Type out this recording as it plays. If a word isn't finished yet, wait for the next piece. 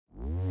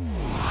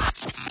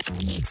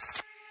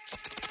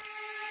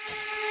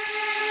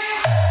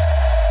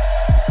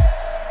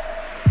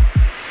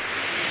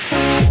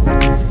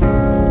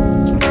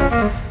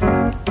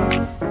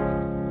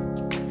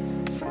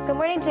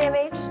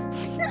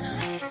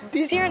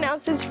These are your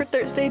announcements for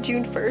Thursday,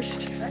 June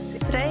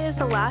 1st. Today is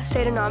the last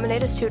day to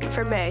nominate a student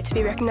for May to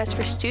be recognized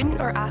for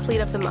Student or Athlete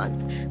of the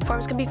Month.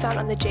 Forms can be found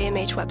on the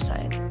JMH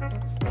website.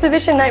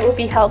 Exhibition night will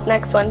be held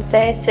next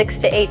Wednesday, 6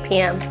 to 8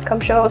 p.m. Come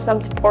show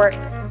some support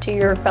to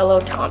your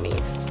fellow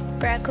Tommies.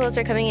 Grad clothes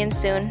are coming in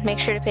soon. Make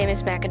sure to pay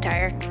Miss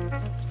McIntyre.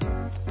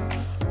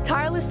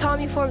 Tireless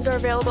Tommy forms are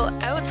available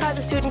outside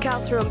the student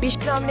council room. Be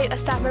sure to nominate a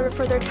staff member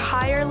for their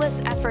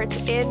tireless efforts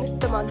in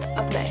the month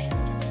of May.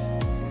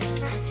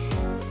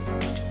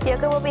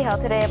 Yoga will be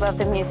held today above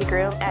the music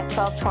room at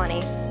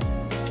 12:20.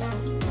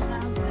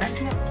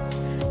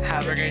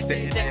 Have a great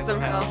day,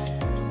 Jacksonville.